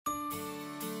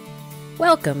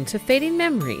Welcome to Fading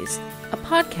Memories, a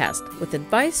podcast with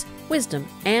advice, wisdom,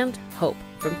 and hope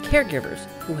from caregivers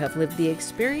who have lived the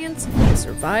experience and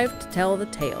survived to tell the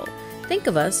tale. Think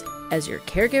of us as your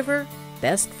caregiver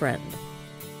best friend.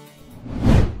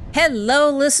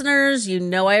 Hello, listeners. You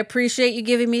know I appreciate you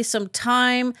giving me some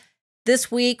time.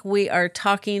 This week, we are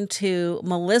talking to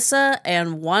Melissa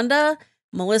and Wanda.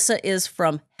 Melissa is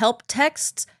from Help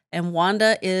Texts, and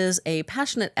Wanda is a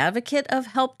passionate advocate of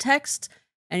Help Text.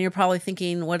 And you're probably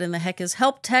thinking, what in the heck is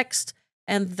Help Text?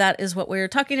 And that is what we're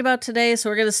talking about today. So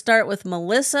we're going to start with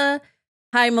Melissa.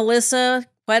 Hi, Melissa.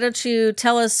 Why don't you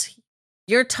tell us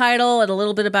your title and a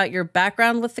little bit about your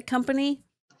background with the company?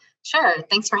 Sure.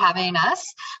 Thanks for having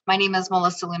us. My name is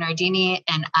Melissa Lunardini,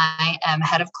 and I am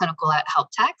head of clinical at Help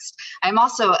Text. I'm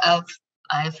also a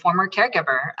former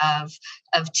caregiver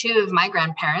of two of my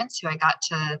grandparents who I got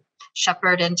to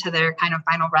shepherd into their kind of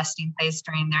final resting place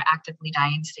during their actively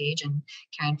dying stage and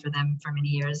caring for them for many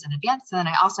years in advance. And then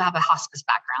I also have a hospice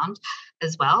background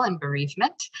as well in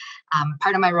bereavement.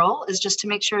 Part of my role is just to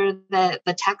make sure that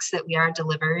the texts that we are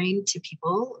delivering to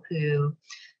people who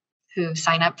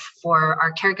sign up for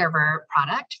our caregiver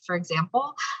product, for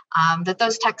example, that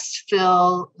those texts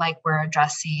feel like we're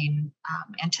addressing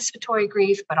anticipatory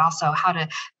grief, but also how to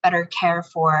better care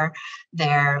for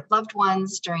their loved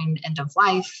ones during end of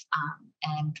life,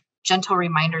 and gentle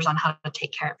reminders on how to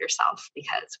take care of yourself,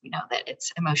 because we know that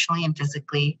it's emotionally and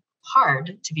physically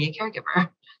hard to be a caregiver.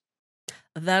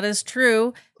 That is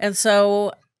true. And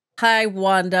so, hi,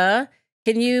 Wanda.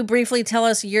 Can you briefly tell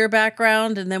us your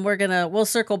background, and then we'll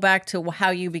circle back to how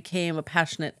you became a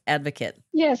passionate advocate?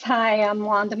 Yes. Hi, I'm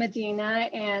Wanda Medina,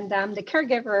 and I'm the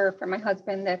caregiver for my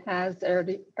husband that has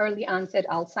early-onset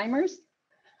Alzheimer's.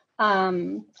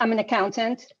 I'm an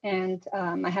accountant, and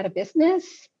I had a business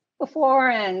before,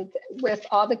 and with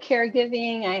all the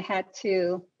caregiving, I had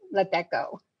to let that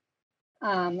go.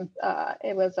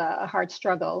 It was a hard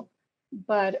struggle,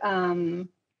 but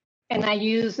and I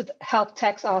used Help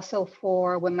Text also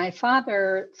for when my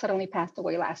father suddenly passed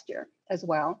away last year as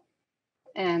well.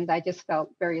 And I just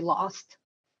felt very lost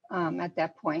at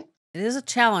that point. It is a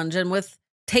challenge. And with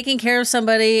taking care of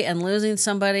somebody and losing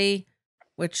somebody,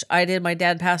 which I did, my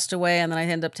dad passed away, and then I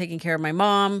ended up taking care of my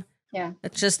mom. Yeah.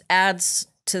 It just adds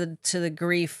to the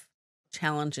grief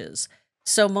challenges.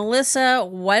 So Melissa,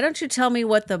 why don't you tell me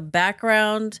what the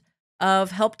background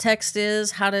of Help Text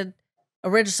is?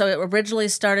 So it originally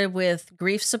started with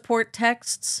grief support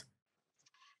texts?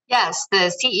 Yes,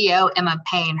 the CEO, Emma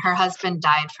Payne, her husband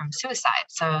died from suicide.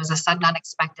 So it was a sudden,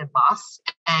 unexpected loss.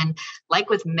 And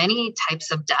like with many types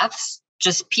of deaths,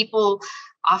 just people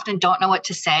often don't know what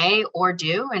to say or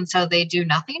do. And so they do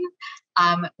nothing,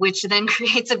 which then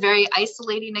creates a very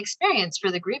isolating experience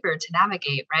for the griever to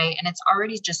navigate, right? And it's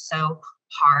already just so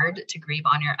hard to grieve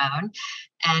on your own.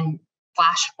 And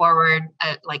flash forward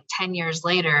like 10 years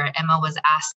later, Emma was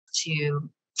asked to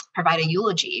provide a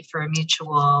eulogy for a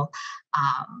mutual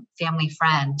family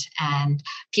friend. And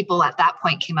people at that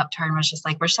point came up to her and was just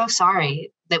like, "We're so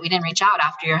sorry that we didn't reach out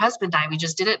after your husband died. We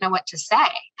just didn't know what to say.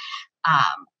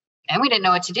 And we didn't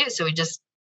know what to do. So we just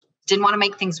didn't want to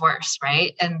make things worse."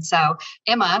 Right. And so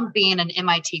Emma, being an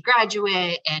MIT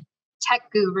graduate and tech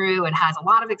guru and has a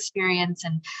lot of experience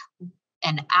and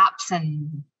apps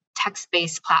and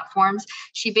text-based platforms,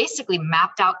 she basically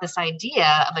mapped out this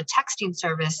idea of a texting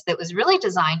service that was really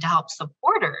designed to help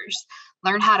supporters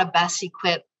learn how to best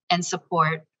equip and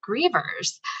support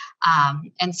grievers.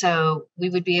 And so we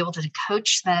would be able to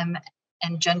coach them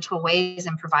in gentle ways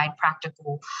and provide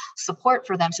practical support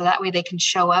for them, so that way they can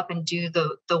show up and do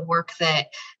the work that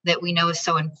we know is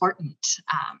so important.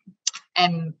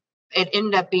 And it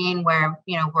ended up being where,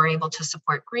 we're able to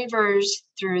support grievers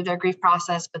through their grief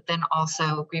process, but then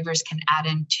also grievers can add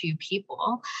in 2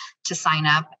 people to sign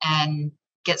up and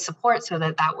get support, so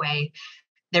that way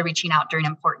they're reaching out during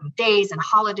important days and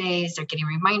holidays. They're getting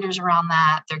reminders around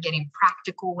that. They're getting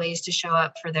practical ways to show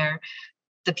up for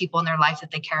the people in their life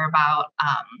that they care about.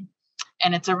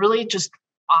 And it's a really just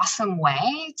awesome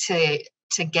way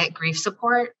to get grief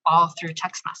support all through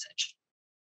text message.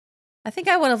 I think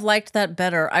I would have liked that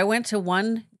better. I went to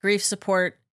one grief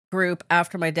support group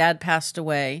after my dad passed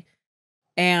away,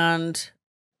 and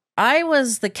I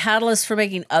was the catalyst for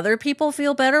making other people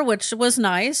feel better, which was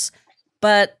nice,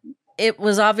 but it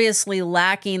was obviously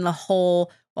lacking the whole,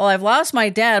 well, I've lost my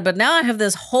dad, but now I have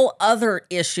this whole other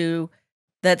issue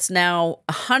that's now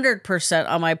 100%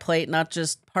 on my plate, not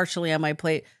just partially on my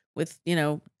plate with,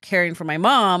 caring for my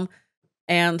mom.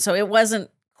 And so it wasn't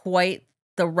quite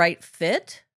the right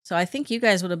fit. So I think you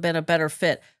guys would have been a better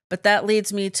fit. But that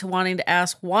leads me to wanting to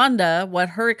ask Wanda what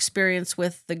her experience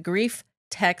with the grief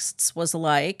texts was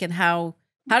like and how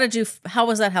How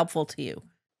was that helpful to you?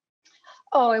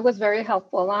 Oh, it was very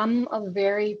helpful. I'm a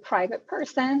very private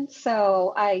person,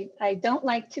 so I don't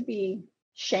like to be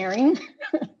sharing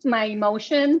my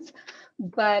emotions,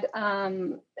 but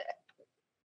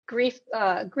grief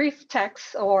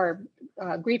text or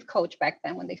grief coach back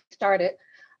then when they started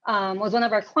was one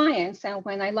of our clients. And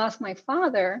when I lost my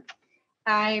father,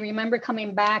 I remember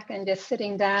coming back and just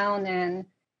sitting down, and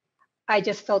I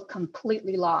just felt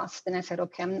completely lost. And I said,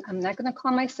 okay, I'm not going to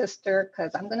call my sister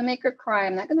because I'm going to make her cry.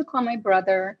 I'm not going to call my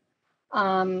brother.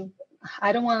 Um,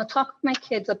 I don't want to talk with my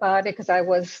kids about it because I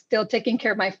was still taking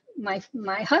care of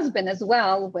my husband as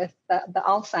well with the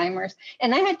Alzheimer's.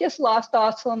 And I had just lost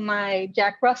also my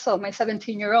Jack Russell, my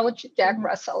 17-year-old Jack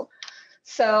Russell.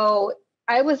 So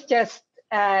I was just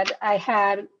I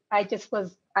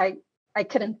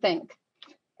couldn't think.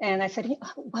 And I said,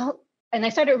 well, and I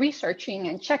started researching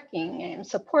and checking and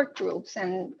support groups.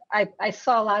 And I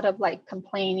saw a lot of like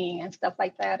complaining and stuff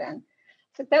like that. And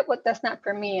I said, that's not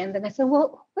for me. And then I said,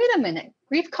 well, wait a minute,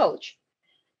 grief coach.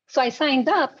 So I signed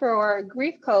up for a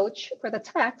grief coach for the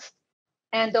text.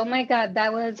 And oh my God,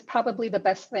 that was probably the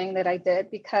best thing that I did,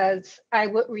 because I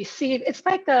would receive, it's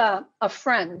like a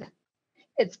friend.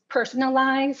 It's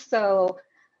personalized. So,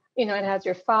 it has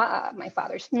my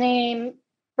father's name,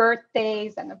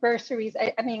 birthdays, anniversaries,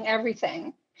 I mean,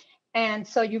 everything. And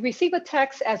so you receive a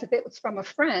text as if it was from a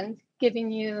friend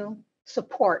giving you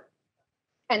support.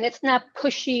 And it's not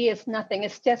pushy, it's nothing.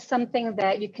 It's just something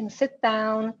that you can sit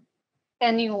down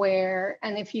anywhere.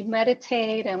 And if you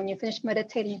meditate, and when you finish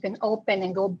meditating, you can open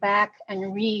and go back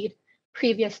and read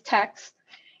previous texts.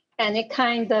 And it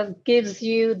kind of gives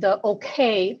you the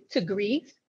okay to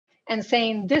grieve and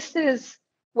saying, this is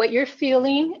what you're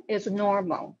feeling is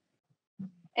normal.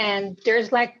 And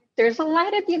there's a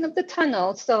light at the end of the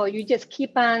tunnel. So you just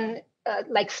keep on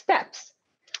like steps.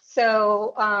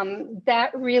 So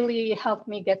that really helped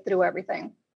me get through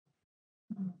everything.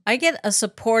 I get a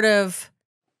supportive,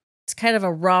 it's kind of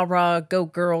a rah-rah, go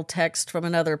girl text from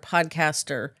another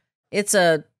podcaster. It's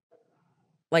a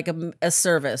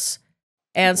service.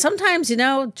 And sometimes,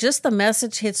 just the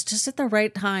message hits just at the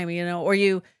right time, or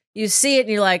you see it and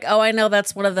you're like, oh, I know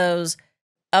that's one of those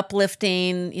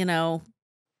uplifting,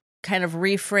 kind of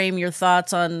reframe your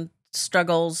thoughts on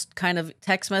struggles kind of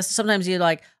text message. Sometimes you're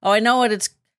like, oh, I know what it's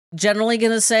generally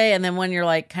going to say. And then when you're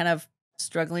like kind of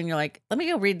struggling, you're like, let me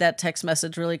go read that text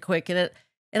message really quick. And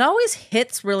it always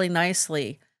hits really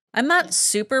nicely. I'm not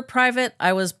super private.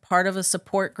 I was part of a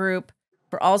support group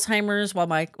for Alzheimer's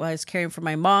while I was caring for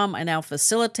my mom. I now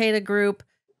facilitate a group.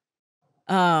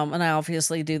 And I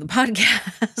obviously do the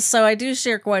podcast. So I do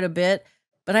share quite a bit,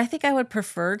 but I think I would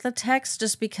prefer the text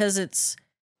just because it's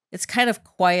kind of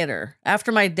quieter.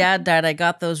 After my dad died, I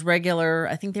got those regular,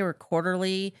 I think they were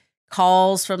quarterly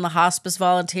calls from the hospice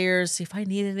volunteers. See if I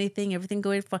need anything, everything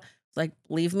going fine. It's like,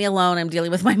 leave me alone. I'm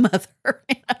dealing with my mother.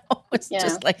 It's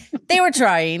just like, they were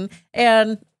trying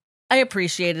and I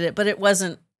appreciated it, but it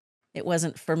wasn't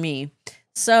for me.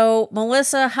 So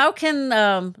Melissa, how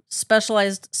can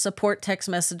specialized support text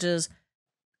messages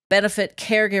benefit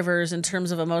caregivers in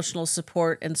terms of emotional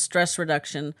support and stress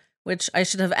reduction? Which I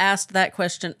should have asked that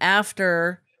question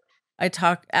after I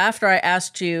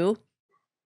asked you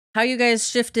how you guys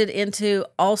shifted into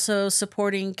also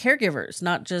supporting caregivers,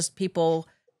 not just people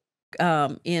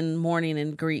in mourning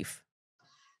and grief.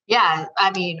 Yeah, I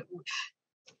mean,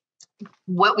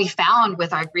 what we found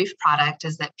with our grief product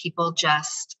is that people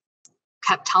just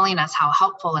kept telling us how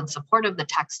helpful and supportive the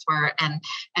texts were. And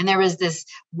there was this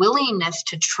willingness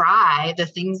to try the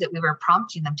things that we were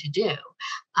prompting them to do.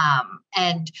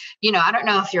 And, I don't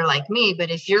know if you're like me,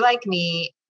 but if you're like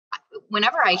me,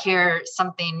 whenever I hear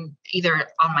something either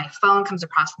on my phone comes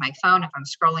across my phone, if I'm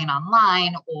scrolling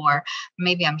online, or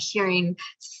maybe I'm hearing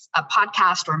a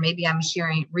podcast, or maybe I'm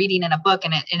reading in a book,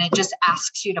 and it just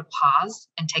asks you to pause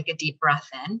and take a deep breath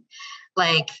in.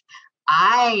 Like,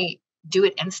 I do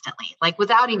it instantly, like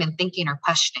without even thinking or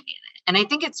questioning it. And I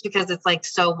think it's because it's like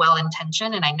so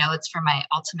well-intentioned, and I know it's for my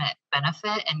ultimate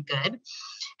benefit and good.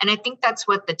 And I think that's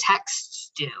what the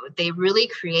texts do. They really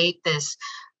create this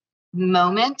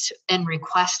moment and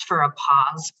request for a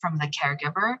pause from the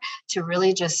caregiver to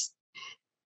really just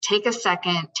take a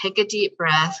second, take a deep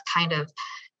breath, kind of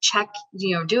check,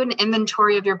 do an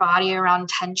inventory of your body around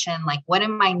tension. Like, what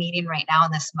am I needing right now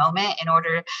in this moment in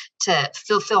order to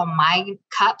fulfill my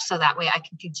cup, so that way I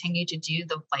can continue to do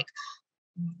the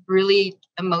really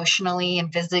emotionally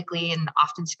and physically and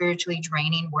often spiritually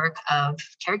draining work of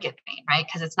caregiving, right?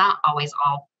 Because it's not always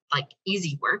all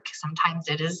easy work. Sometimes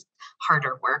it is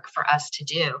harder work for us to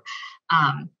do.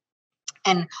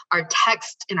 And our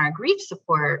text in our grief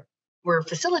support were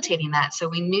facilitating that. So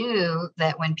we knew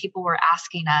that when people were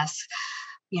asking us,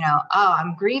 oh,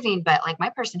 I'm grieving, but like my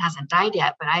person hasn't died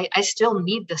yet, but I still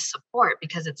need this support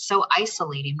because it's so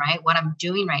isolating, right? What I'm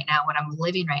doing right now, what I'm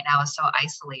living right now is so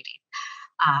isolating.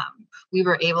 We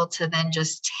were able to then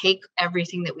just take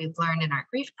everything that we've learned in our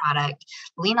grief product,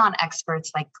 lean on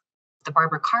experts like the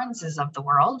Barbara Carneses of the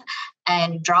world,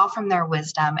 and draw from their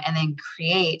wisdom, and then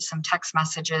create some text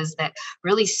messages that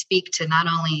really speak to not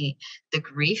only the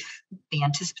grief, the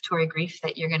anticipatory grief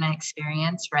that you're going to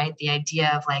experience, right? The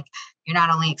idea of like, you're not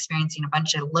only experiencing a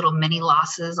bunch of little mini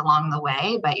losses along the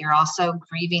way, but you're also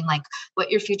grieving like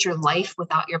what your future life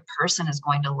without your person is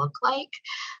going to look like.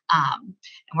 And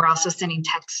we're also sending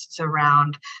texts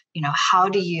around, how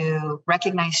do you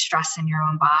recognize stress in your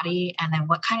own body? And then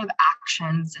what kind of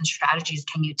actions and strategies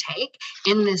can you take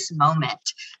in this moment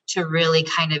to really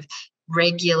kind of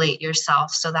regulate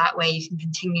yourself, so that way you can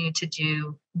continue to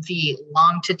do the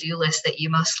long to-do list that you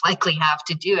most likely have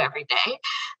to do every day.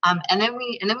 And then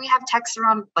we have texts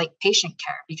around like patient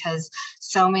care, because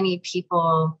so many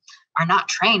people are not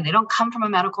trained. They don't come from a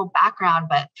medical background,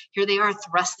 but here they are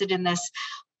thrusted in this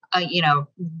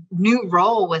new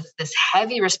role with this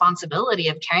heavy responsibility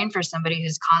of caring for somebody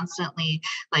who's constantly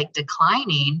like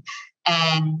declining,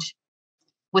 and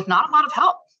with not a lot of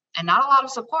help and not a lot of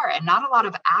support and not a lot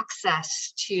of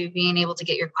access to being able to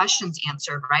get your questions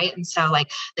answered, right? And so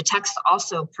like the texts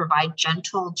also provide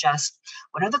gentle, just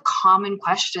what are the common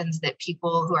questions that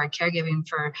people who are caregiving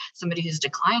for somebody who's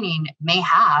declining may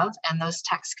have, and those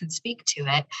texts can speak to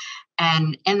it.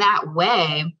 And in that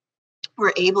way,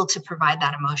 we're able to provide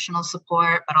that emotional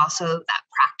support, but also that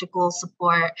practical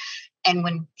support. And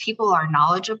when people are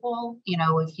knowledgeable,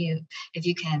 if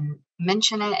you can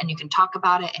mention it and you can talk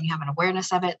about it and you have an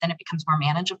awareness of it, then it becomes more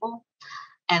manageable.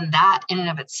 And that in and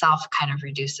of itself kind of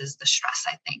reduces the stress,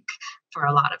 I think, for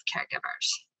a lot of caregivers.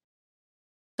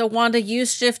 So Wanda, you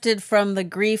shifted from the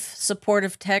grief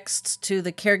supportive texts to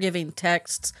the caregiving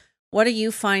texts. What are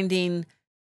you finding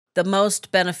the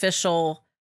most beneficial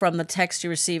from the text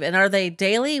you receive? And are they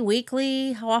daily,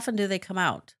 weekly? How often do they come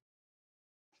out?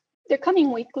 They're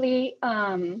coming weekly,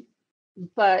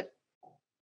 but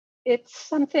it's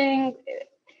something,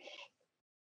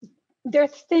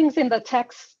 there's things in the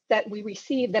text that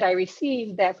I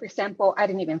received that, for example, I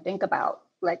didn't even think about.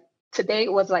 Like today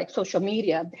it was like his social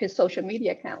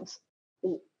media accounts.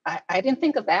 I didn't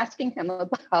think of asking him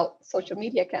about social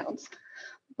media accounts,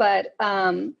 but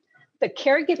the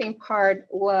caregiving part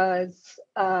was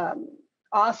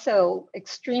also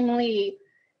extremely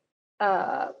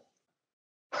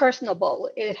personable.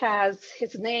 It has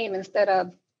his name instead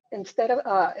of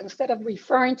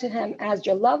referring to him as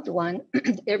your loved one,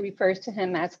 it refers to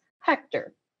him as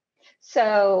Hector.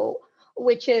 So,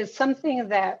 which is something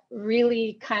that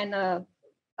really kind of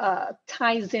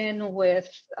ties in with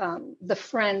the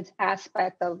friend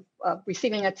aspect of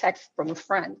receiving a text from a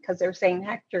friend, because they're saying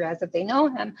Hector as if they know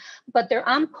him, but they're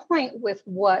on point with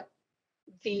what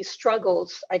the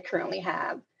struggles I currently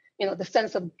have. The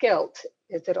sense of guilt.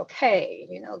 Is it okay?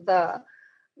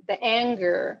 The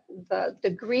anger,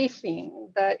 the grieving,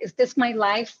 is this my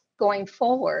life going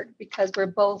forward? Because we're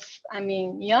both,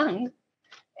 young,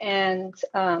 and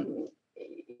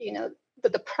the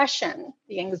depression,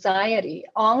 the anxiety,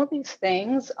 all of these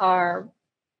things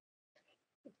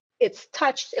it's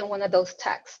touched in one of those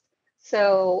texts.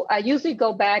 So I usually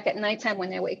go back at nighttime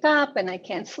when I wake up and I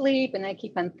can't sleep and I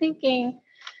keep on thinking.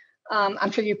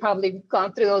 I'm sure you've probably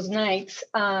gone through those nights.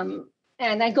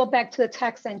 And I go back to the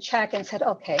text and check and said,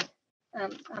 okay,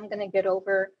 I'm going to get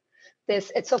over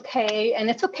this. It's okay. And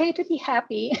it's okay to be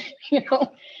happy.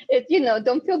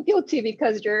 Don't feel guilty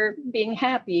because you're being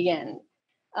happy, and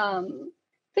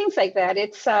things like that.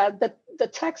 It's the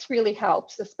text really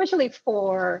helps, especially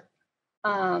for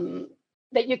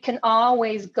that you can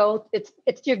always go.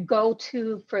 It's your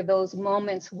go-to for those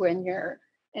moments when you're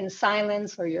in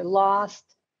silence or you're lost.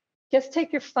 Just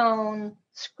take your phone,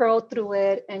 scroll through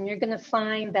it, and you're going to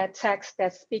find that text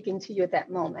that's speaking to you at that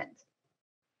moment.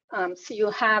 So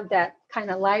you'll have that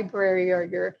kind of library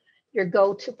or your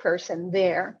go-to person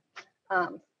there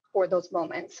for those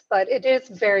moments. But it is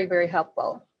very, very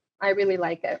helpful. I really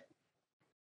like it.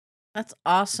 That's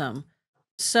awesome.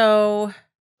 So,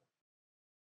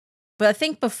 but I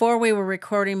think before we were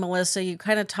recording, Melissa, you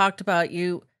kind of talked about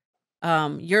your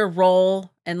role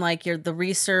and like the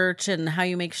research and how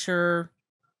you make sure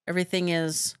everything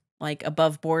is like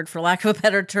above board, for lack of a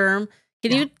better term.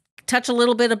 Can you touch a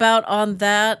little bit on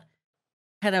that?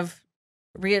 Kind of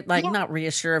not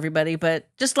reassure everybody, but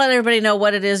just let everybody know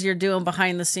what it is you're doing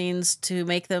behind the scenes to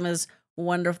make them as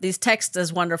wonderful, these texts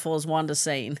as wonderful as Wanda's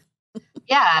saying.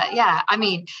 Yeah.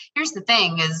 Here's the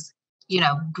thing is,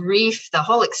 grief, the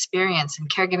whole experience and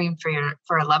caregiving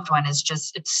for a loved one is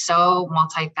just, it's so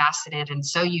multifaceted and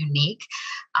so unique.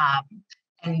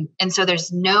 And so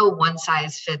there's no one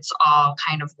size fits all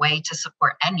kind of way to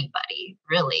support anybody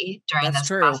really during this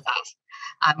process.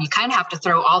 You kind of have to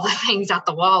throw all the things at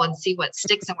the wall and see what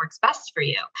sticks and works best for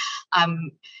you.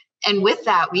 And with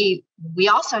that, we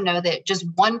also know that just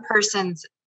one person's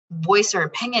voice or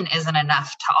opinion isn't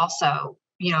enough to also,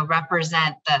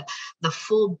 represent the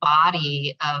full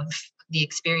body of the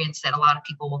experience that a lot of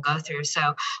people will go through.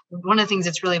 So one of the things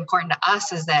that's really important to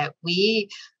us is that we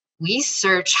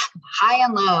search high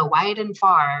and low, wide and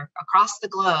far across the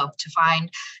globe to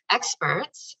find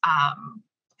experts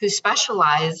who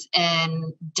specialize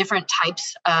in different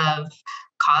types of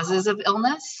causes of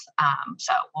illness.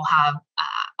 So we'll have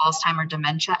Alzheimer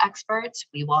dementia experts.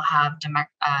 We will have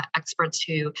experts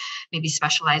who maybe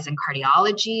specialize in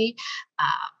cardiology,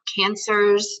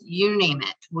 cancers, you name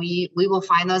it. We will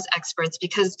find those experts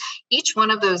because each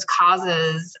one of those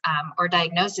causes or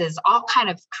diagnoses all kind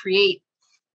of create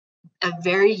a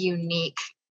very unique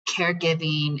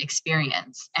caregiving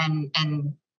experience and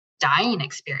dying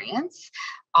experience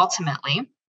ultimately.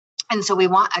 And so we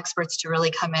want experts to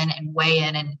really come in and weigh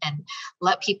in and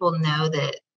let people know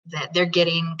that they're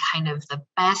getting kind of the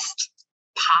best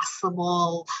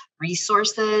possible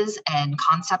resources and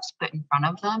concepts put in front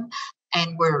of them.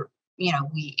 And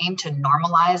we aim to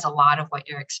normalize a lot of what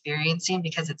you're experiencing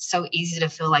because it's so easy to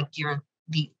feel like you're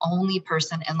the only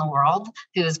person in the world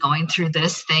who is going through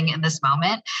this thing in this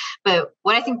moment. But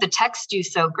what I think the texts do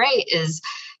so great is,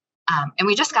 and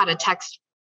we just got a text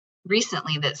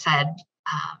recently that said,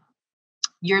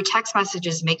 your text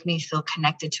messages make me feel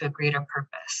connected to a greater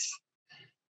purpose.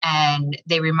 And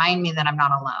they remind me that I'm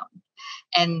not alone.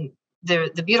 And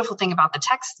the beautiful thing about the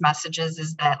text messages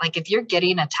is that, like, if you're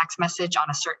getting a text message on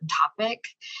a certain topic,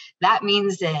 that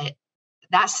means that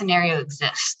scenario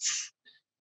exists.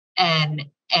 And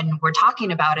we're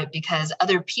talking about it because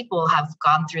other people have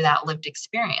gone through that lived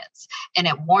experience and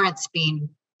it warrants being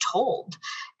told.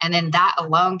 And then that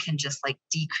alone can just like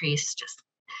decrease just,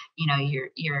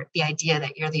 your the idea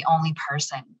that you're the only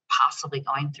person possibly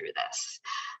going through this.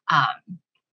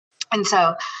 And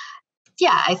so,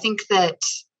 yeah, I think the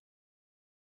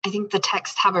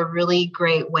texts have a really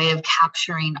great way of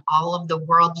capturing all of the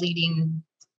world leading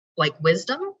like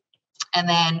wisdom. And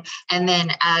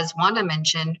then as Wanda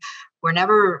mentioned, we're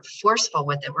never forceful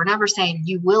with it. We're never saying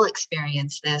you will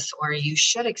experience this or you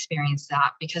should experience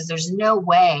that, because there's no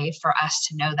way for us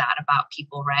to know that about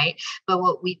people, right? But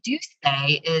what we do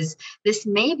say is this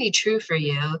may be true for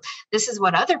you. This is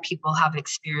what other people have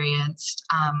experienced.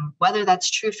 Whether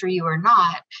that's true for you or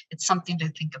not, it's something to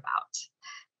think about.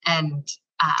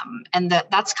 And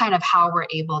that's kind of how we're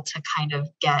able to kind of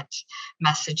get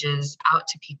messages out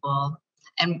to people.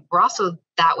 And we're also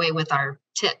that way with our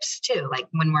tips too. Like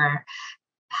when we're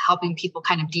helping people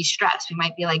kind of de-stress, we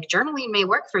might be like, journaling may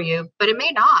work for you, but it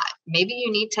may not. Maybe you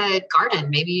need to garden.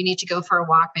 Maybe you need to go for a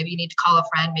walk. Maybe you need to call a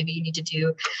friend. Maybe you need to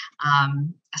do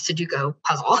a Sudoku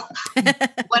puzzle.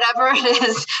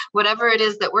 whatever it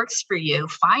is that works for you,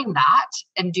 find that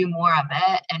and do more of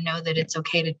it and know that it's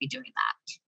okay to be doing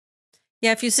that.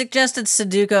 Yeah, if you suggested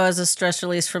Sudoku as a stress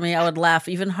release for me, I would laugh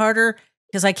even harder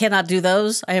because I cannot do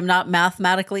those. I am not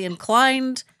mathematically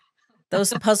inclined.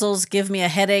 Those puzzles give me a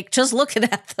headache just looking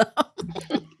at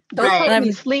them. Those help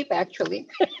me sleep, actually.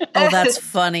 Oh, that's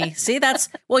funny. See,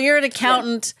 you're an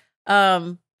accountant.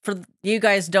 Yeah. For you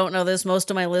guys don't know this,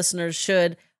 most of my listeners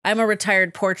should. I'm a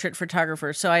retired portrait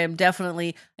photographer, so I'm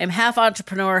half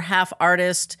entrepreneur, half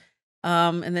artist.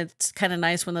 And it's kind of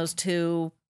nice when those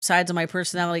two sides of my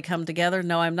personality come together.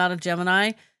 No, I'm not a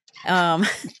Gemini. That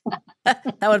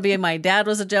would be my dad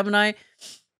was a Gemini.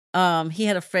 He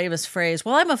had a famous phrase,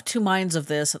 well, I'm of two minds of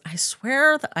this. I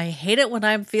swear that I hate it when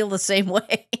I feel the same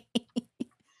way.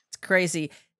 It's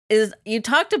crazy. You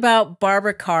talked about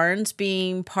Barbara Carnes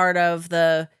being part of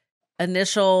the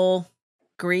initial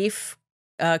grief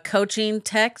coaching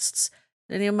texts.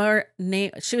 Any more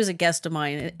name? She was a guest of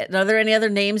mine. Are there any other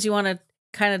names you want to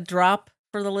kind of drop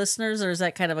for the listeners, or is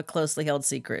that kind of a closely held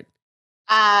secret?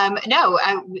 No,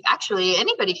 actually,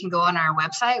 anybody can go on our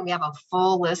website. We have a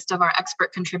full list of our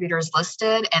expert contributors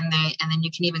listed, and then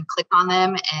you can even click on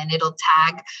them and it'll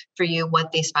tag for you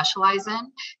what they specialize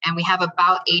in. And we have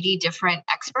about 80 different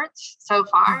experts so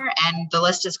far, and the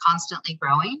list is constantly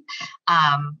growing.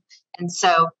 And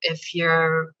so if you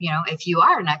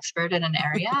are an expert in an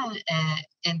area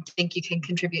and think you can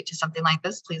contribute to something like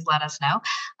this, please let us know.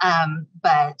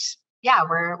 But yeah,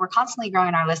 we're constantly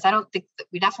growing our list. I don't think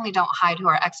we definitely don't hide who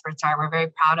our experts are. We're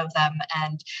very proud of them.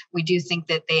 And we do think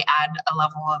that they add a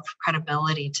level of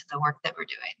credibility to the work that we're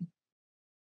doing.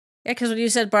 Yeah, because when you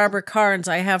said Barbara Carnes,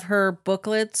 I have her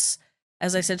booklets.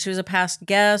 As I said, she was a past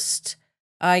guest.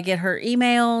 I get her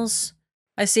emails.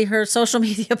 I see her social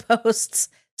media posts.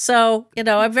 So,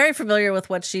 I'm very familiar with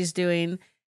what she's doing,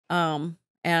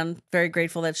 and very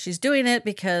grateful that she's doing it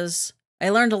because I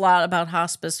learned a lot about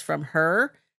hospice from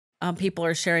her. People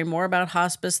are sharing more about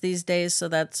hospice these days, so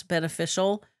that's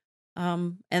beneficial.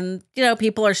 And,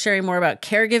 people are sharing more about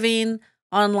caregiving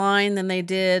online than they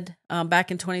did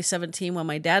back in 2017 when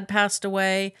my dad passed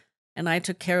away and I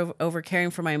took care of over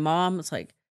caring for my mom. It's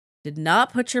like, did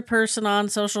not put your person on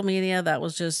social media. That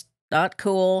was just not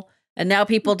cool. And now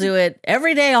people do it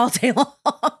every day, all day long.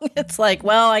 It's like,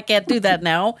 well, I can't do that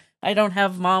now. I don't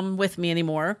have mom with me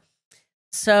anymore.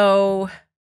 So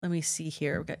let me see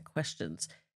here. We've got questions.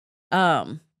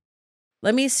 Let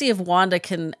me see if Wanda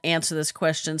can answer this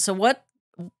question. So what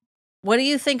do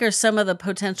you think are some of the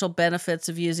potential benefits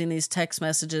of using these text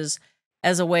messages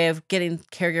as a way of getting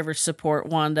caregiver support,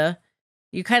 Wanda?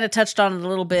 You kind of touched on it a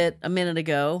little bit a minute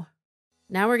ago.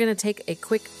 Now we're going to take a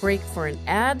quick break for an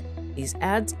ad. These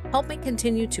ads help me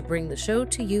continue to bring the show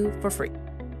to you for free.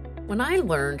 When I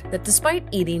learned that despite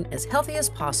eating as healthy as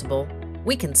possible,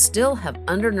 we can still have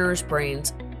undernourished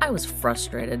brains, I was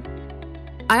frustrated.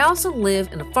 I also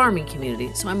live in a farming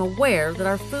community, so I'm aware that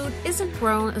our food isn't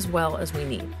grown as well as we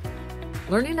need.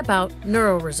 Learning about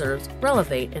NeuroReserve's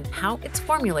Relevate and how it's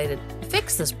formulated to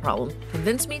fix this problem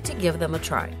convinced me to give them a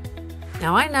try.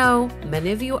 Now I know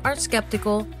many of you are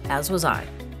skeptical, as was I.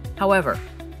 However,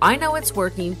 I know it's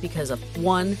working because of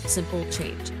one simple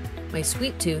change. My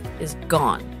sweet tooth is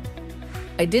gone.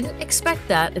 I didn't expect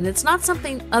that, and it's not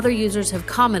something other users have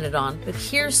commented on, but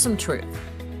here's some truth.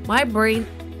 My brain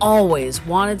always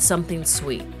wanted something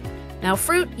sweet. Now,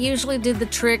 fruit usually did the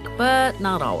trick, but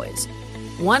not always.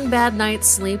 One bad night's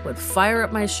sleep would fire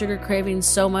up my sugar cravings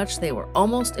so much they were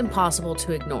almost impossible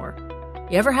to ignore.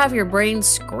 You ever have your brain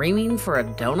screaming for a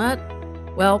donut?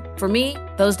 Well, for me,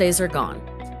 those days are gone.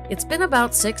 It's been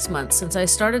about 6 months since I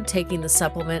started taking the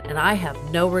supplement, and I have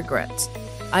no regrets.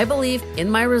 I believe in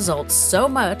my results so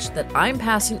much that I'm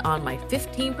passing on my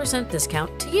 15%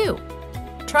 discount to you.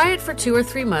 Try it for 2 or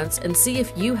 3 months and see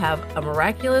if you have a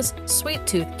miraculous sweet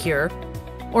tooth cure,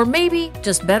 or maybe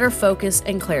just better focus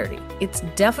and clarity. It's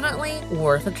definitely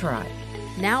worth a try.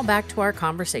 Now back to our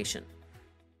conversation.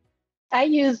 I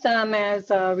use them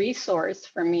as a resource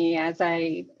for me as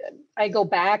I go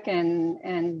back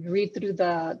and read through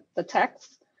the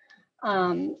text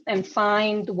and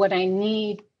find what I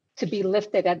need to be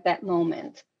lifted at that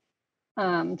moment.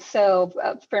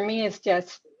 So for me, it's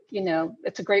just,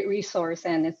 it's a great resource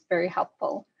and it's very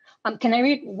helpful. Can I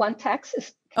read one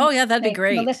text? Oh yeah, that'd be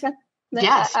great. Melissa?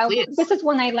 Yes, please. This is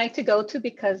one I like to go to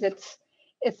because it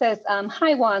says,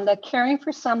 hi, Wanda, caring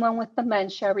for someone with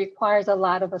dementia requires a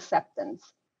lot of acceptance.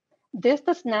 This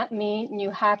does not mean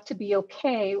you have to be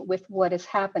okay with what is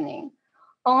happening,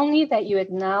 only that you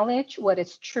acknowledge what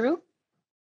is true.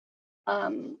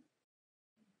 I'm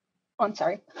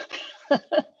sorry.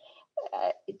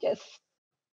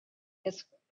 It's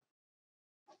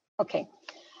okay.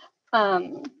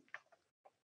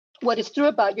 What is true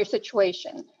about your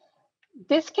situation.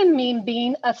 This can mean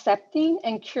being accepting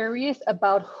and curious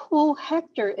about who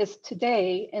Hector is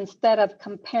today instead of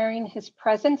comparing his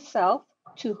present self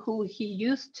to who he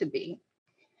used to be.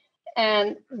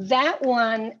 And that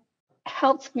one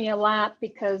helps me a lot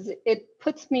because it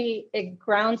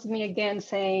grounds me again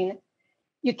saying,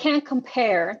 you can't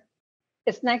compare.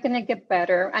 It's not going to get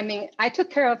better. I mean, I took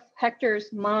care of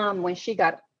Hector's mom when she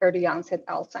got early onset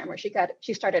Alzheimer.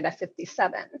 She started at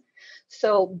 57.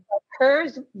 So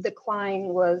hers decline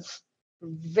was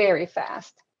very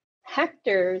fast.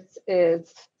 Hector's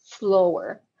is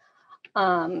slower.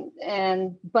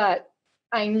 But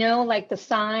I know like the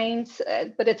signs,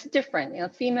 but it's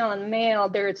different, female and male,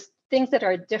 there's things that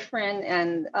are different,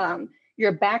 and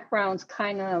your background's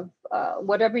kind of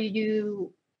whatever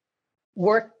you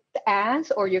worked as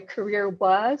or your career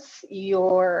was,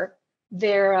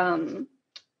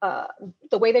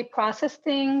 the way they process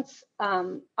things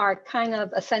are kind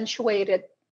of accentuated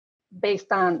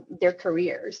based on their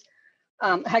careers.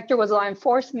 Hector was law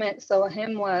enforcement, so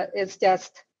is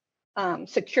just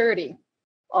security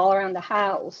all around the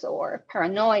house, or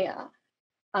paranoia,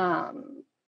 and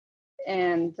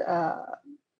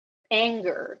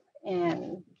anger,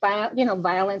 and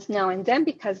violence now and then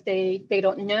because they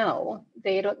don't know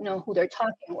who they're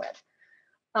talking with.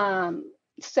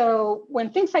 So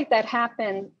when things like that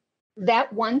happen,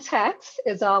 that one text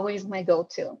is always my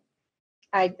go-to.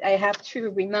 I have to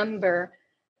remember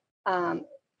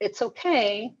it's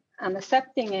okay, I'm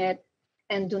accepting it,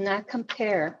 and do not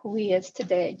compare who he is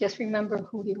today. Just remember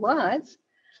who he was.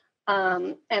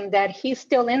 and that he's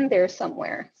still in there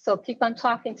somewhere. So keep on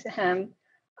talking to him,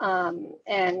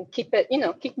 and keep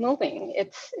moving.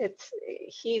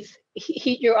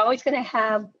 You're always going to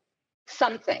have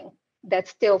something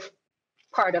that's still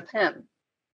part of him,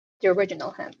 the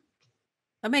original him.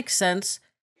 That makes sense.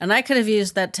 And I could have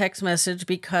used that text message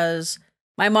because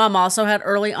my mom also had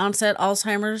early onset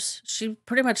Alzheimer's. She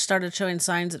pretty much started showing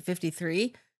signs at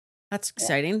 53. That's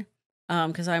exciting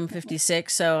because I'm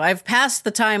 56. So I've passed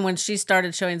the time when she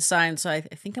started showing signs. So I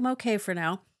think I'm okay for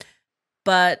now.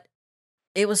 But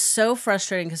it was so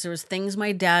frustrating because there was things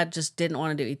my dad just didn't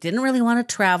want to do. He didn't really want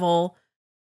to travel.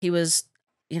 He was,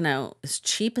 as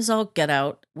cheap as all get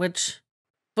out, which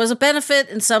was a benefit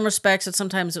in some respects, and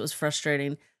sometimes it was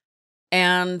frustrating.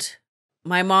 And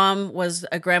my mom was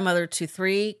a grandmother to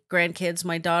 3 grandkids.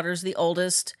 My daughter's the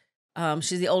oldest.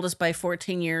 She's the oldest by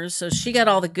 14 years. So she got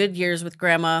all the good years with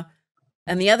grandma,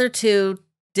 and the other 2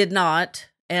 did not.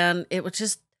 And it was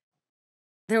just,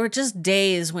 there were just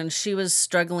days when she was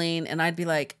struggling, and I'd be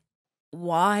like,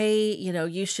 why,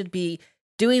 you should be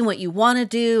doing what you want to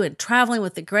do and traveling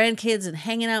with the grandkids and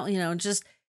hanging out, just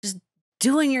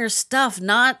doing your stuff,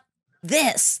 not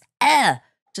this.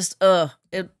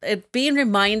 It being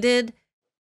reminded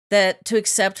that to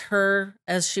accept her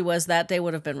as she was that day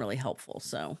would have been really helpful.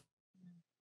 So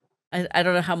I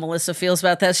don't know how Melissa feels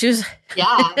about that. She was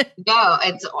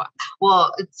it's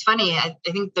funny. I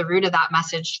think the root of that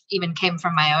message even came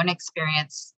from my own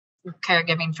experience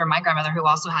caregiving for my grandmother, who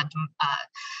also had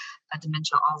a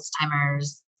dementia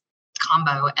Alzheimer's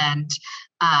combo. And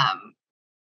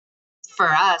for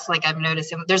us, like I've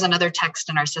noticed, there's another text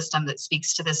in our system that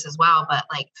speaks to this as well, but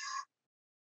like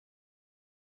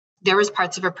there was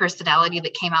parts of her personality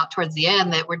that came out towards the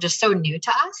end that were just so new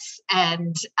to us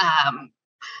and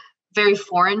very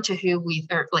foreign to who we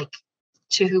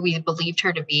believed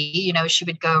her to be. She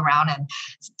would go around and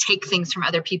take things from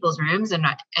other people's rooms and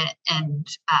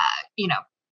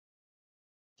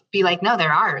be like, no,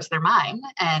 they're ours, they're mine.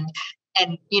 And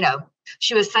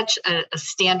she was such a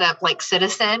stand-up like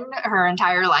citizen her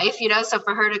entire life, so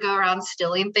for her to go around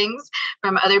stealing things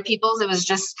from other people's, it was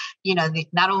just,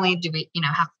 not only do we,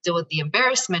 have to deal with the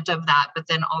embarrassment of that, but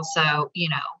then also,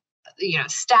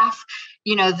 staff,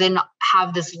 then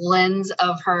have this lens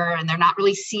of her and they're not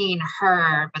really seeing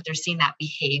her, but they're seeing that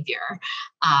behavior.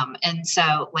 And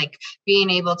so like being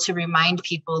able to remind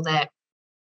people that,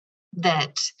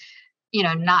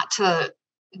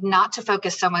 not to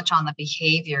focus so much on the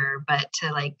behavior, but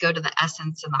to like go to the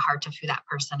essence and the heart of who that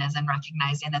person is and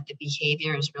recognizing that the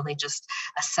behavior is really just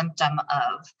a symptom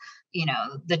of,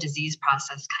 the disease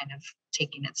process kind of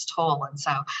taking its toll. And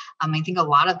so I think a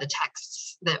lot of the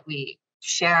texts that we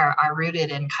share are rooted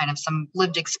in kind of some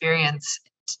lived experience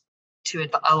to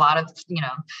a lot of,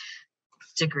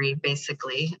 degree,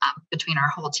 basically, between our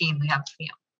whole team. We have,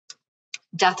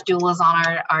 death doulas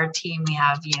on our team. We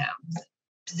have,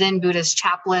 Zen Buddhist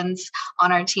chaplains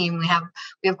on our team. We have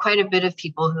quite a bit of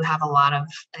people who have a lot of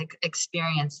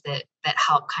experience that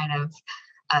help kind of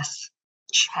us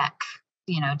check,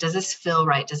 does this feel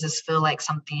right? Does this feel like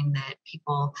something that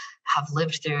people have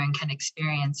lived through and can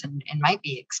experience and might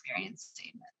be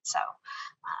experiencing? So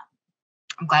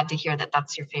I'm glad to hear that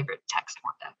that's your favorite text,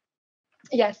 Wanda.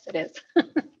 Yes, it is.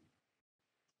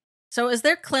 So is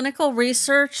there clinical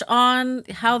research on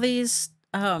how these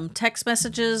text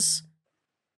messages,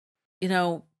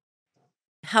 how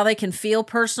they can feel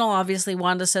personal? Obviously,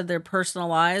 Wanda said they're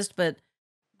personalized, but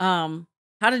how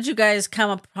did you guys come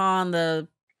upon the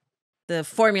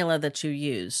formula that you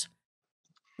use?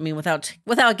 I mean, without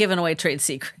giving away trade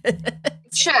secret.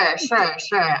 Sure.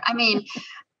 I mean,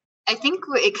 I think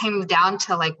it came down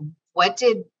to like, what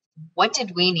did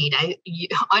we need?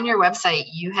 On your website,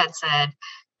 you had said,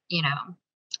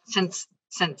 since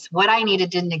what I needed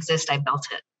didn't exist, I built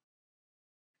it.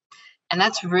 And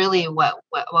that's really what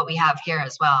we have here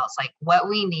as well. It's like what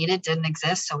we needed didn't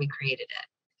exist, so we created it.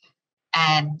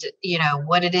 And,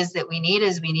 what it is that we need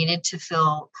is we needed to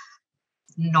feel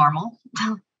normal,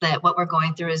 that what we're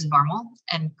going through is normal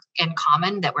and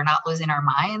common, that we're not losing our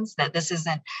minds, that this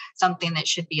isn't something that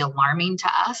should be alarming to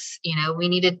us. We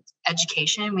needed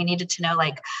education. We needed to know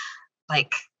like,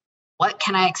 what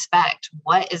can I expect?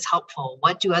 What is helpful?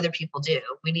 What do other people do?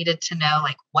 We needed to know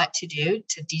like what to do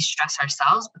to de-stress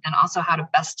ourselves, but then also how to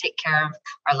best take care of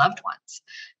our loved ones.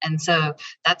 And so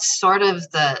that's sort of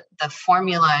the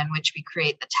formula in which we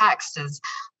create the text is,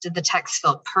 did the text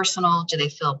feel personal? Do they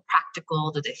feel practical?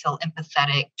 Do they feel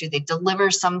empathetic? Do they deliver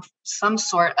some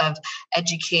sort of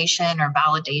education or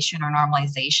validation or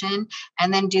normalization?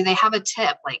 And then do they have a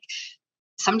tip? Like,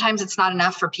 sometimes it's not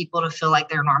enough for people to feel like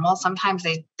they're normal. Sometimes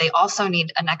they also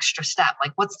need an extra step.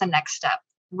 Like, what's the next step?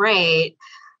 great.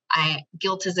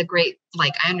 Guilt is a great,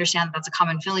 like, I understand that's a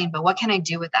common feeling, but what can I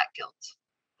do with that guilt?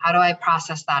 How do I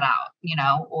process that out?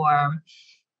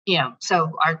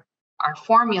 So our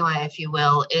formula, if you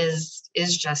will, is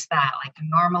just that, like,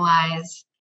 normalize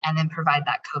and then provide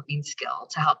that coping skill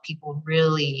to help people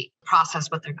really process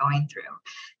what they're going through.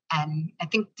 And I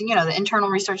think, the internal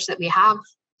research that we have,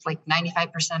 like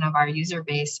 95% of our user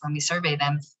base, when we survey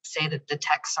them, say that the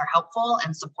texts are helpful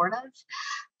and supportive,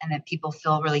 and that people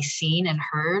feel really seen and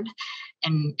heard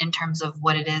in terms of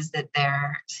what it is that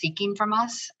they're seeking from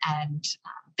us. And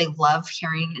they love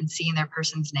hearing and seeing their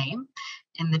person's name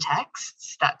in the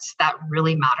texts. That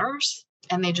really matters.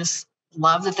 And they just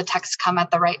love that the texts come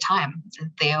at the right time.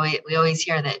 We always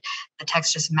hear that the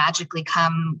texts just magically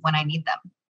come when I need them.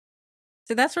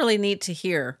 So that's really neat to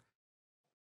hear.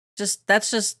 I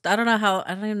don't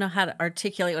even know how to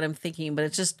articulate what I'm thinking, but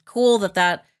it's just cool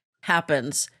that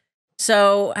happens.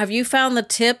 So have you found the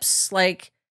tips,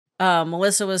 like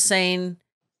Melissa was saying,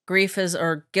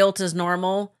 guilt is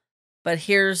normal, but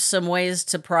here's some ways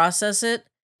to process it?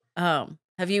 How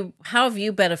have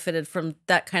you benefited from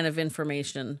that kind of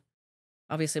information?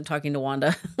 Obviously I'm talking to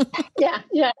Wanda.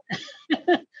 Yeah.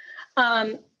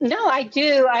 No, I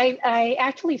do. I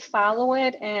actually follow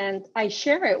it and I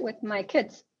share it with my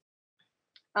kids.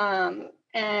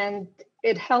 And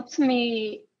it helps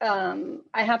me.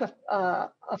 I have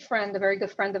a friend, a very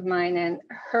good friend of mine, and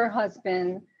her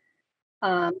husband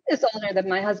is older than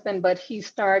my husband, but he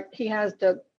has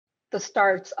the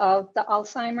starts of the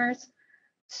Alzheimer's.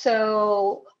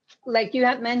 So, like you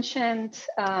had mentioned,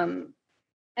 Emma,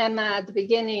 at the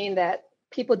beginning, that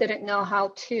people didn't know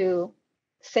how to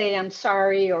say I'm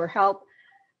sorry or help.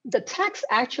 The text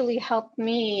actually helped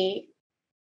me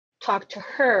talk to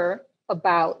her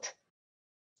about,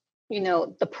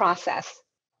 the process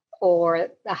or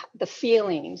the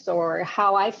feelings or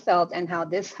how I felt and how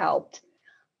this helped.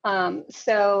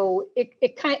 So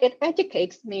it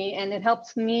educates me, and it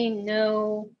helps me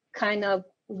know kind of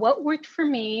what worked for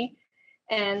me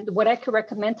and what I could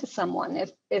recommend to someone.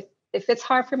 If it's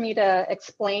hard for me to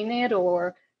explain it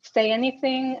or say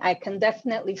anything, I can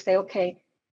definitely say, okay,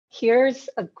 here's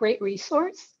a great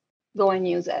resource, go and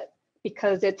use it,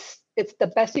 because it's the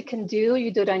best you can do.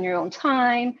 You do it on your own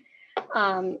time.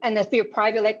 And if you're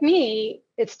private like me,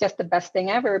 it's just the best thing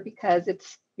ever, because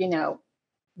it's,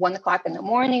 1:00 in the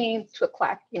morning,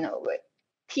 2:00,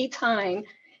 tea time.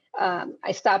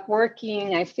 I stop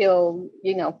working. I feel,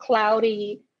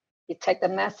 cloudy. You take the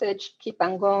message, keep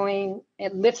on going.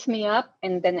 It lifts me up,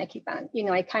 and then I keep on,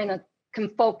 I kind of can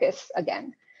focus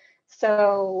again.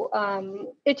 So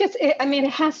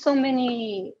it has so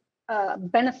many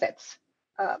benefits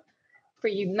for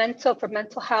you, for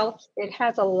mental health. It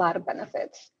has a lot of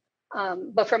benefits.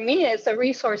 But for me, it's a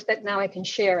resource that now I can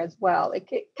share as well. It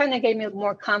kind of gave me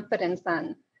more confidence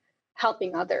on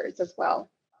helping others as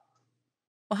well.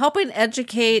 Well, helping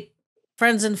educate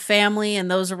friends and family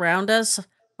and those around us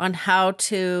on how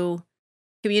to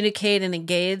communicate and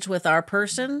engage with our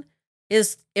person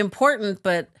is important,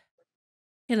 but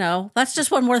that's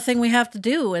just one more thing we have to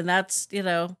do. And that's,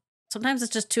 sometimes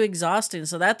it's just too exhausting.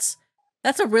 So that's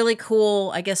a really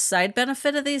cool, I guess, side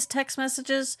benefit of these text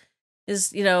messages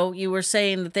is, you were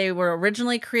saying that they were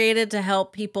originally created to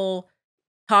help people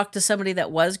talk to somebody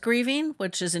that was grieving,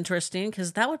 which is interesting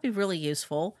because that would be really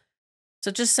useful. So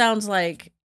it just sounds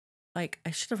like I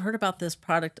should have heard about this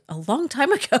product a long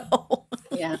time ago.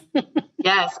 Yeah.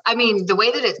 Yes. I mean, the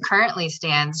way that it currently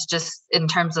stands, just in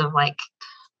terms of like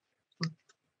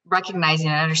recognizing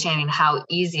and understanding how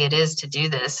easy it is to do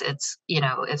this, it's,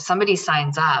 if somebody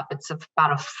signs up, it's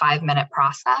about a 5-minute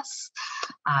process.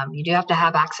 You do have to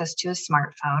have access to a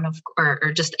smartphone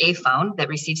or just a phone that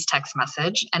receives text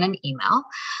message and an email.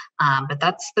 But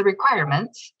that's the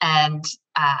requirements. And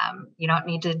you don't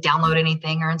need to download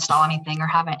anything or install anything or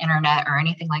have an internet or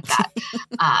anything like that.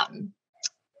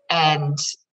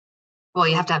 Well,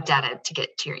 you have to have data to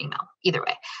get to your email either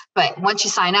way. But once you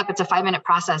sign up, it's a 5-minute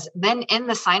process. Then in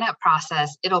the sign up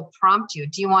process, it'll prompt you,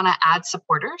 do you want to add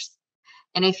supporters?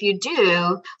 And if you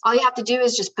do, all you have to do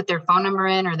is just put their phone number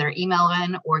in or their email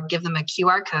in, or give them a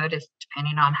QR code,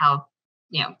 depending on how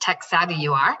tech savvy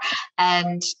you are.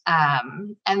 And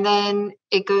then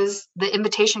the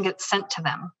invitation gets sent to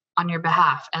them on your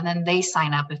behalf. And then they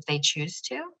sign up if they choose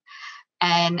to.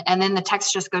 And then the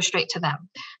text just goes straight to them.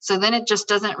 So then it just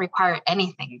doesn't require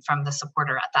anything from the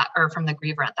supporter or from the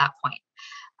griever at that point.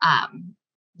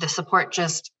 The support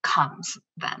just comes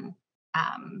then.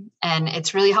 And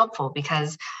it's really helpful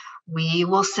because we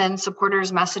will send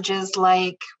supporters messages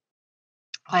like,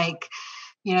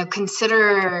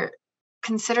 consider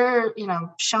consider,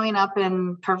 showing up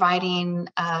and providing,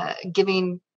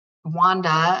 giving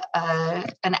Wanda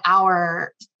an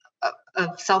hour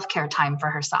of self-care time for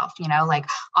herself, like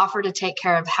offer to take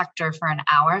care of Hector for an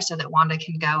hour so that Wanda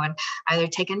can go and either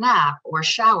take a nap or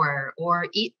shower or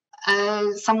eat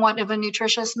somewhat of a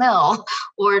nutritious meal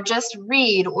or just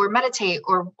read or meditate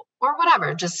or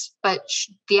whatever, but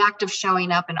the act of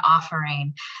showing up and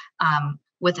offering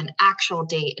with an actual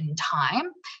date and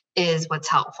time is what's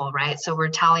helpful, right? So we're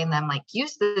telling them, like,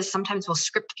 use this. Sometimes we'll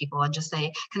script people and just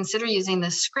say, consider using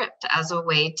this script as a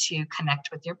way to connect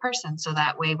with your person. So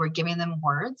that way we're giving them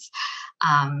words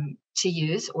to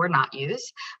use or not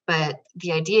use. But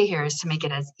the idea here is to make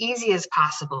it as easy as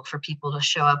possible for people to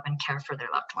show up and care for their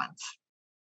loved ones.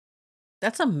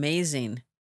 That's amazing.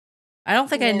 I don't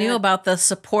think I knew about the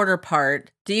supporter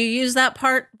part. Do you use that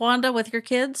part, Wanda, with your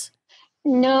kids?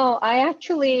 No,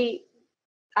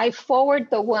 I forward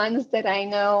the ones that I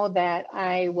know that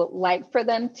I would like for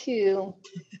them to,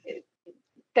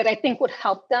 that I think would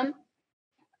help them.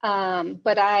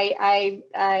 But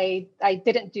I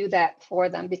didn't do that for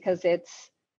them because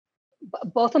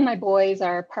both of my boys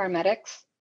are paramedics.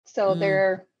 So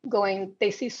they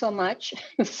see so much.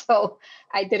 So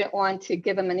I didn't want to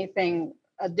give them anything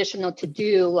additional to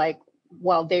do, like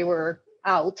while they were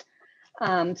out.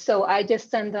 So I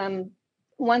just send them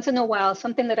once in a while,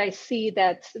 something that I see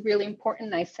that's really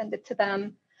important, I send it to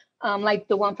them. Like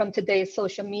the one from today's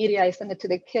social media, I send it to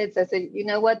the kids. I said, you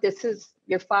know what,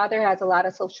 your father has a lot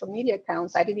of social media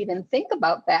accounts. I didn't even think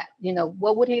about that.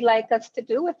 What would he like us to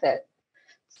do with it?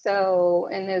 So,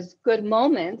 and there's good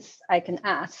moments I can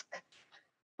ask.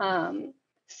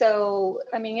 So,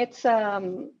 I mean, it's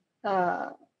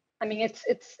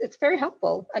very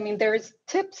helpful. I mean, there's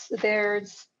tips,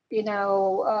 there's,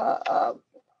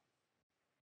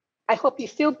 I hope you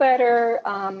feel better.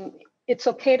 It's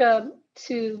okay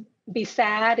to be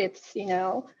sad. It's,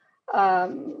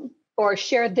 or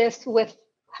share this with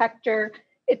Hector.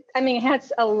 It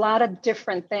has a lot of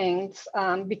different things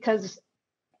because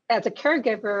as a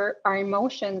caregiver, our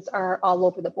emotions are all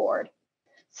over the board.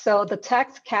 So the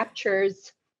text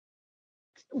captures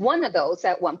one of those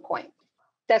at one point.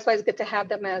 That's why it's good to have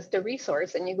them as the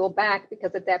resource. And you go back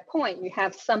because at that point you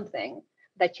have something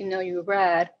that you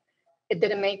read. It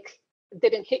didn't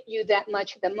hit you that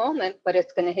much at the moment, but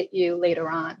it's going to hit you later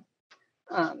on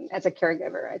as a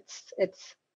caregiver.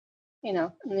 It's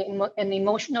an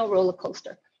emotional roller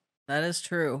coaster. That is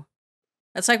true.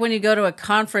 That's like when you go to a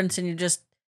conference and you just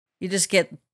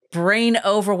get brain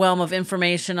overwhelm of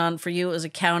information for you it was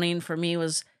accounting, for me it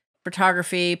was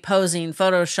photography, posing,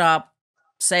 Photoshop,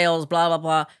 sales, blah, blah,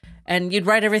 blah. And you'd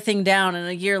write everything down. And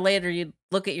a year later, you'd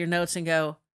look at your notes and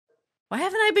go, why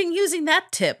haven't I been using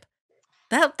that tip?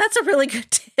 That's a really good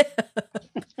tip.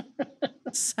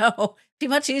 So it'd be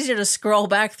much easier to scroll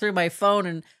back through my phone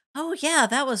and, oh yeah,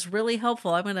 that was really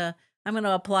helpful. I'm going to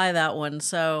apply that one.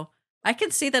 So I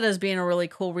can see that as being a really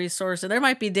cool resource. And there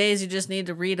might be days you just need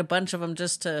to read a bunch of them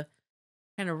just to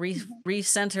kind of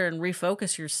recenter and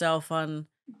refocus yourself on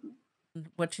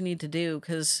what you need to do.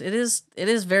 Cause it is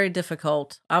very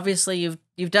difficult. Obviously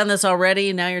you've done this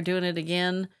already. Now you're doing it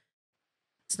again.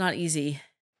 It's not easy.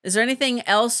 Is there anything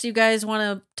else you guys want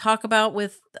to talk about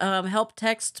with help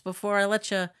texts before I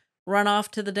let you run off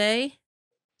to the day?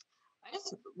 I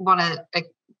just want to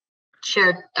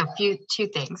share two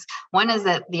things. One is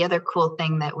that the other cool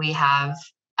thing that we have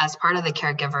as part of the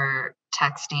caregiver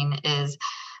texting is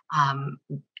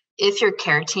if your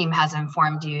care team has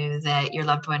informed you that your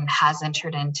loved one has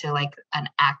entered into like an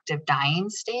active dying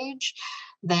stage,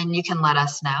 then you can let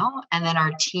us know. And then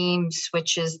our team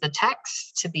switches the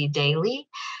text to be daily.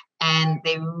 And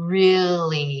they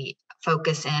really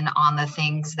focus in on the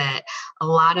things that a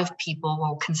lot of people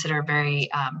will consider very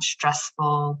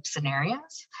stressful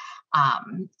scenarios.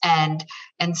 And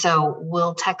so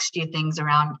we'll text you things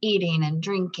around eating and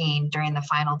drinking during the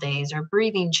final days, or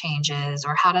breathing changes,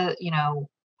 or how to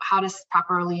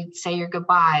properly say your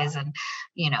goodbyes, and,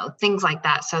 things like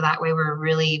that. So that way we're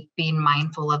really being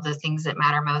mindful of the things that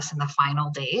matter most in the final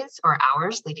days or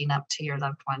hours leading up to your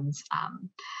loved one's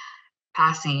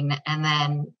passing. And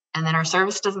then our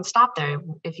service doesn't stop there.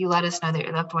 If you let us know that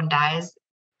your loved one dies,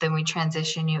 then we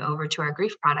transition you over to our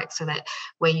grief product, so that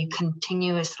way you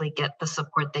continuously get the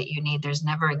support that you need. There's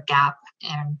never a gap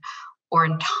in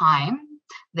time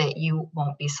that you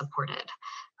won't be supported,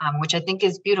 which I think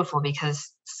is beautiful,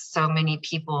 because so many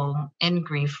people in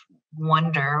grief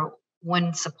wonder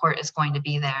when support is going to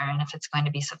be there and if it's going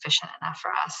to be sufficient enough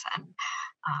for us.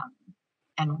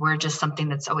 And we're just something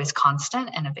that's always constant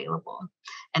and available.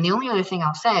 And the only other thing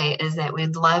I'll say is that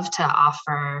we'd love to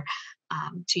offer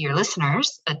to your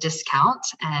listeners a discount,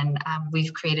 and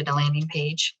we've created a landing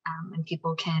page, and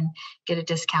people can get a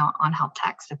discount on help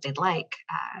text if they'd like,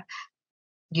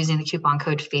 using the coupon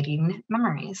code Fading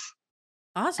Memories.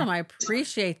 Awesome. I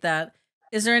appreciate that.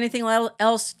 Is there anything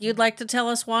else you'd like to tell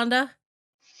us, Wanda?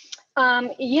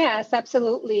 Yes,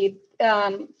 absolutely.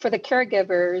 For the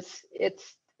caregivers,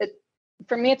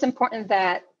 for me, it's important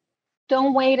that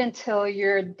don't wait until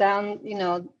you're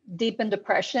down, deep in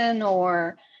depression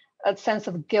or a sense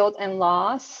of guilt and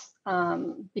loss,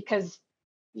 because,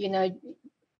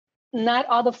 not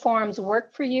all the forms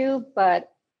work for you, but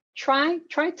try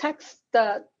text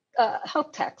the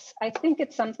help text. I think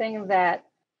it's something that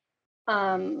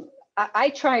I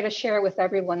try to share with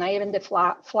everyone. I even did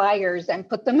flyers and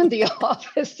put them in the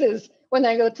offices when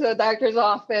I go to the doctor's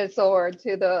office or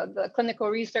to the clinical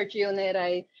research unit.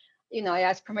 I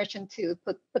ask permission to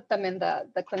put them in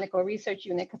the clinical research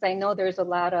unit, because I know there's a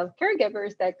lot of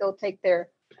caregivers that go take their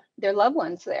loved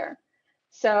ones there.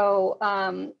 So,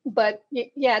 but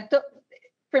yeah,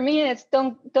 for me, it's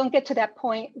don't get to that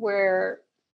point where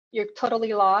you're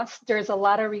totally lost. There's a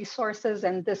lot of resources,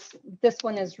 and this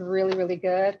one is really, really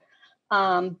good.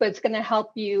 But it's going to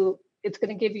help you. It's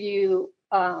going to give you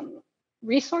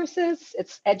resources.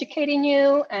 It's educating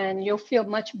you, and you'll feel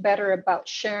much better about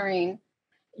sharing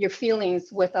your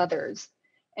feelings with others.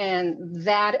 And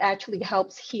that actually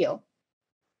helps heal.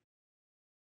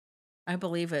 I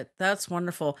believe it. That's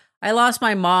wonderful. I lost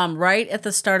my mom right at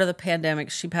the start of the pandemic.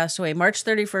 She passed away March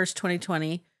 31st,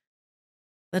 2020.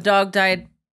 The dog died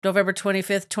November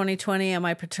 25th, 2020, and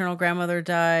my paternal grandmother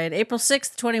died April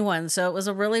 6th, 21. So it was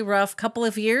a really rough couple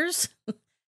of years.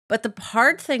 But the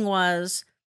hard thing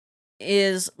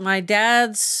is my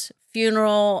dad's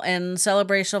funeral and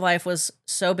celebration of life was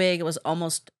so big, it was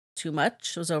almost too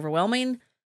much. It was overwhelming.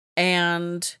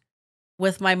 And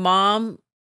with my mom,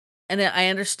 and I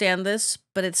understand this,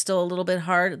 but it's still a little bit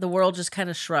hard. The world just kind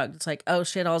of shrugged. It's like, oh,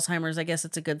 she had Alzheimer's. I guess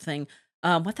it's a good thing.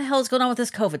 What the hell is going on with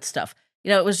this COVID stuff?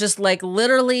 It was just like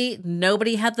literally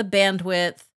nobody had the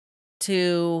bandwidth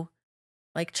to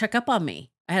like check up on me.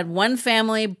 I had one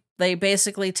family, they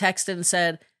basically texted and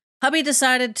said, hubby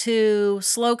decided to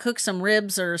slow cook some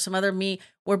ribs or some other meat.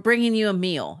 We're bringing you a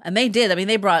meal. And they did. I mean,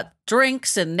 they brought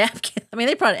drinks and napkins. I mean,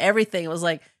 they brought everything. It was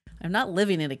like, I'm not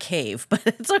living in a cave, but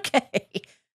it's okay.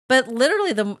 But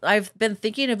literally, I've been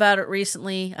thinking about it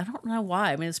recently. I don't know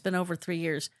why. I mean, it's been over 3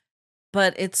 years.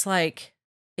 But it's like,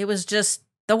 it was just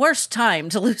the worst time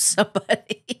to lose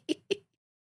somebody.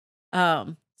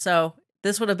 So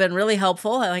this would have been really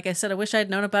helpful. Like I said, I wish I'd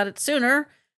known about it sooner.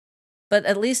 But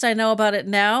at least I know about it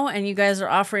now, and you guys are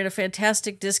offering a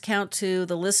fantastic discount to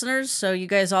the listeners. So you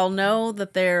guys all know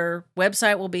that their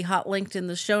website will be hot linked in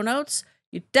the show notes.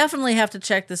 You definitely have to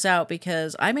check this out,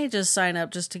 because I may just sign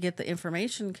up just to get the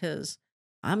information because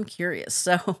I'm curious.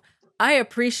 So I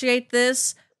appreciate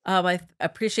this. I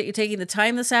appreciate you taking the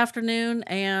time this afternoon,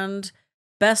 and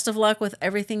best of luck with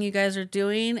everything you guys are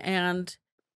doing. And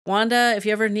Wanda, if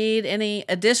you ever need any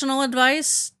additional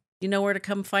advice, you know where to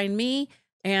come find me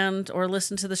or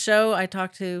listen to the show. I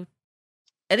talk to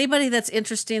anybody that's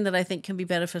interesting that I think can be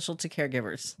beneficial to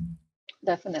caregivers.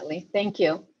 Definitely. Thank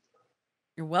you.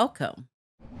 You're welcome.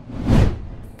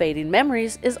 Fading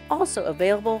Memories is also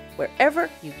available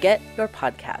wherever you get your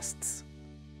podcasts.